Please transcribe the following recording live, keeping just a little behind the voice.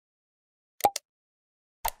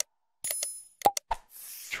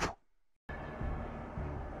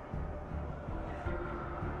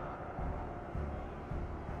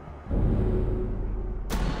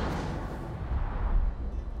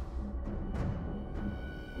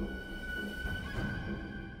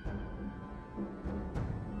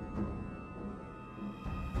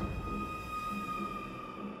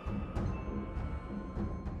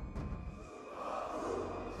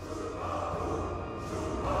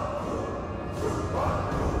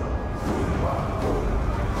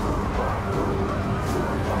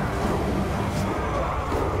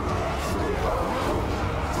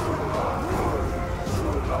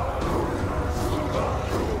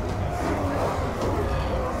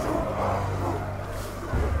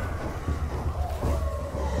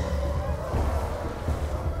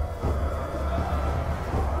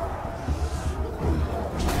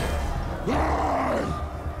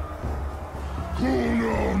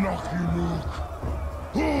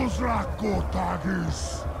ULTRA GAER!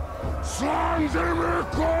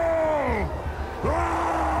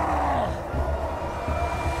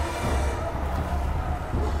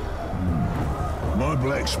 My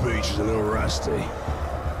black speech is a little rusty.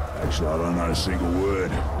 Actually, I don't know a single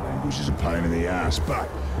word. Language is a pain in the ass, but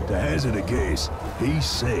to hazard a guess, he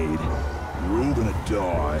said you're all gonna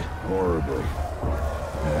die horribly.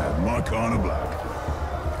 My kind of black.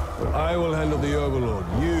 I will handle the Overlord.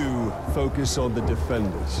 You focus on the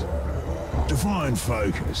defenders. Define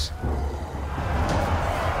focus.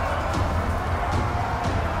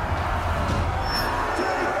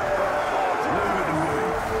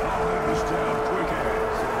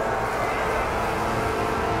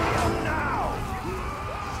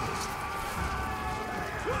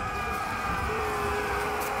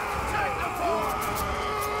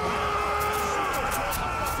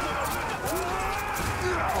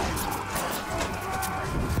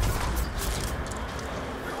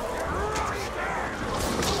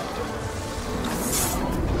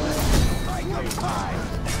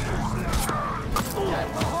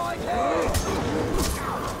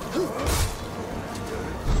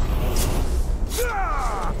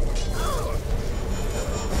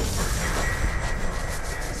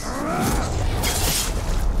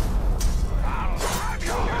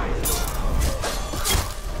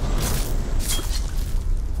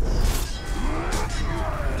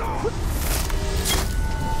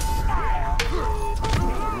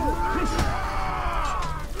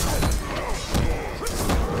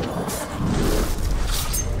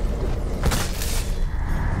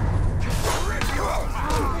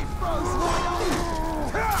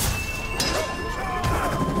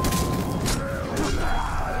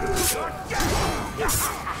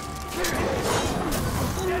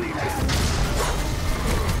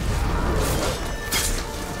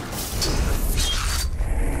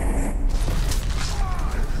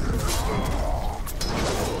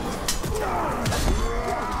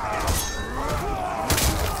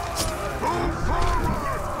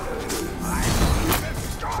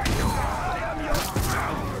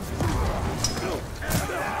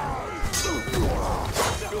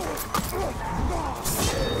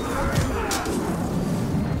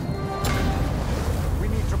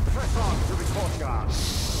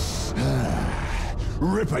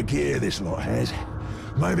 Ripper gear this lot has.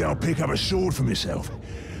 Maybe I'll pick up a sword for myself.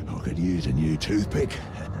 I could use a new toothpick.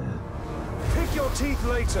 Pick your teeth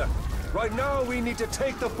later. Right now, we need to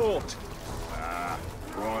take the fort.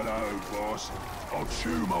 Righto, boss. I'll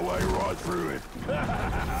chew my way right through it. Through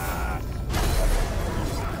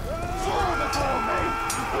before me!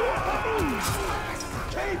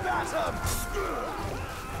 Keep at him!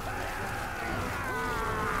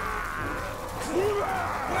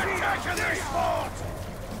 We're taking this fort!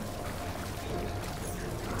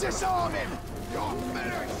 Disarm him! You're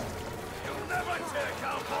finished! You'll never take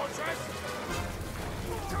our fortress!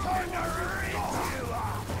 Time to rip you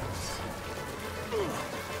up!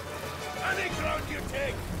 Any ground you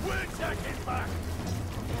take, we'll take it back!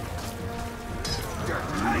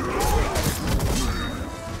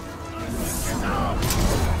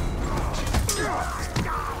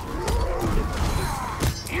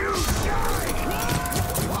 You die!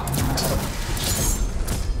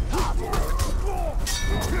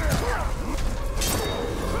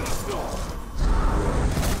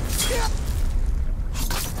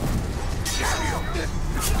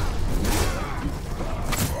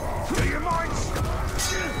 Do you mind?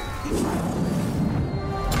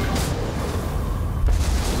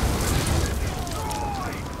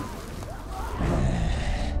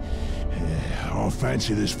 I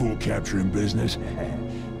fancy this fort capturing business.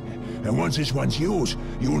 And once this one's yours,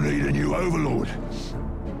 you'll need a new overlord.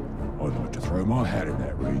 I'd like to throw my hat in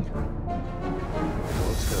that ring.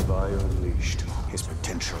 What have I unleashed? His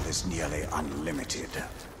potential is nearly unlimited.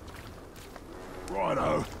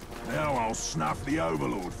 Righto. Now I'll snuff the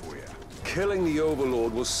overlord for you. Killing the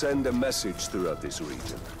Overlord will send a message throughout this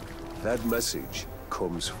region. That message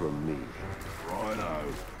comes from me. Righto.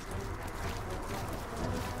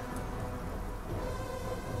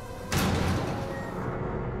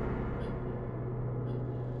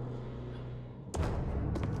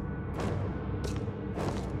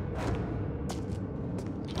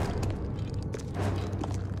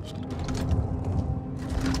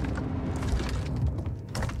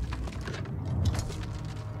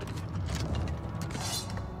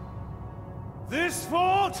 This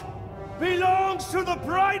fort belongs to the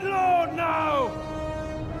Bright Lord now!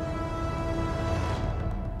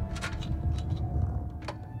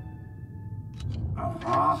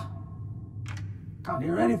 Can't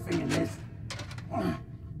hear anything in this.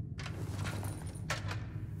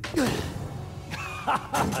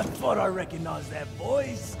 I thought I recognized that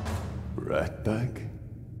voice. Ratbag?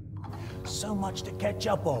 So much to catch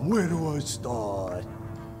up on. Where do I start?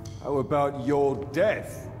 How about your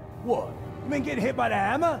death? What? You mean getting hit by the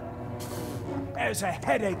hammer? There's a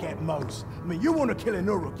headache at most. I mean, you want to kill an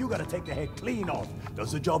Uruk, you gotta take the head clean off.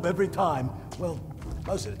 Does the job every time. Well,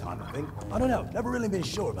 most of the time, I think. I don't know. Never really been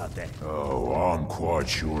sure about that. Oh, I'm quite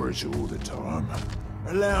sure it's all the time.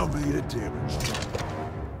 Allow me to demonstrate.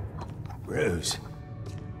 Bruce.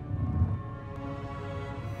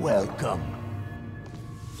 Welcome.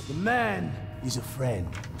 The man, he's a friend.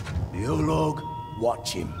 The Olog,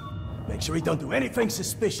 watch him. Make sure he don't do anything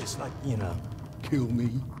suspicious, like, you know, kill me.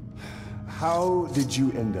 How did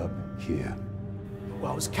you end up here?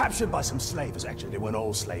 Well, I was captured by some slavers, actually. They weren't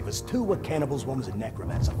all slavers. 2 were cannibals, 1 was a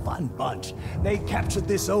necromancer. Fun bunch. They captured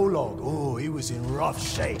this Olog. Oh, he was in rough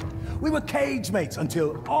shape. We were cage mates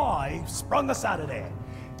until I sprung us out of there.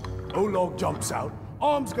 Olog jumps out,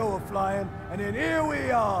 arms go a-flying, and then here we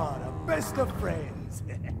are, the best of friends.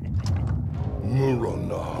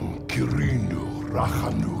 Muranam Kirinu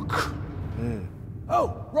Rachanuk.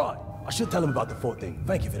 Oh, right. I should tell him about the fort thing.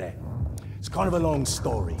 Thank you for that. It's kind of a long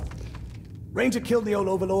story. Ranger killed the old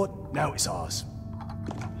overlord, now it's ours.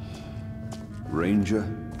 Ranger?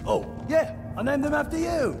 Oh, yeah, I named him after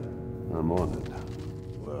you. I'm honored.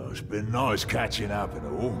 Well, it's been nice catching up and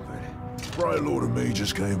all, but Right Lord and me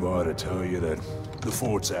just came by to tell you that the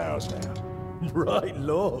fort's ours now. Right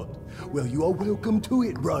Lord. Well, you are welcome to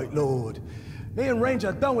it, Right Lord. Me and Ranger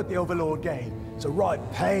are done with the Overlord game. It's a right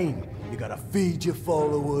pain. You gotta feed your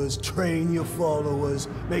followers, train your followers,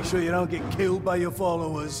 make sure you don't get killed by your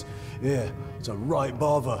followers. Yeah, it's a right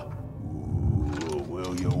bother. Ooh,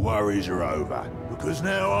 well, your worries are over, because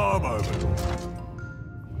now I'm Overlord.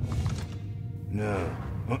 No.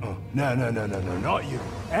 No, not you.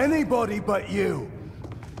 Anybody but you.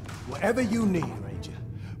 Whatever you need, Ranger.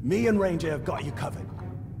 Me and Ranger have got you covered.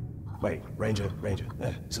 Wait, Ranger.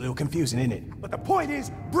 It's a little confusing, isn't it? But the point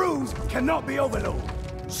is, Bruce cannot be Overlord.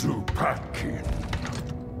 Zupakin.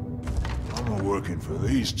 I'm not working for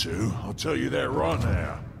these 2, I'll tell you that right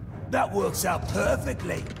now. That works out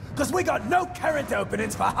perfectly, because we got no character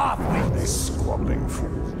openings for halfway. These squabbling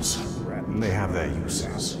fools. They have their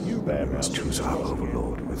uses. You must choose our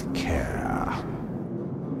Overlord with care.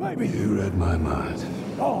 Maybe You read my mind.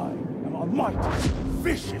 I am a mighty,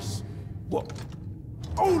 vicious, what?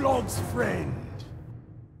 Olog's friend.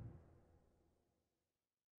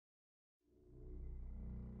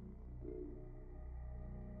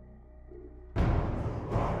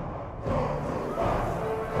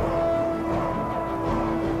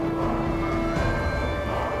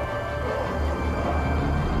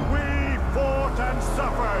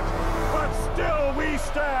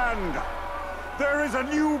 Stand! There is a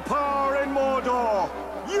new power in Mordor!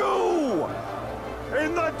 You!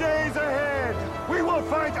 In the days ahead, we will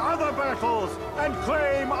fight other battles and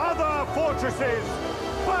claim other fortresses!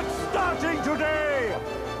 But starting today,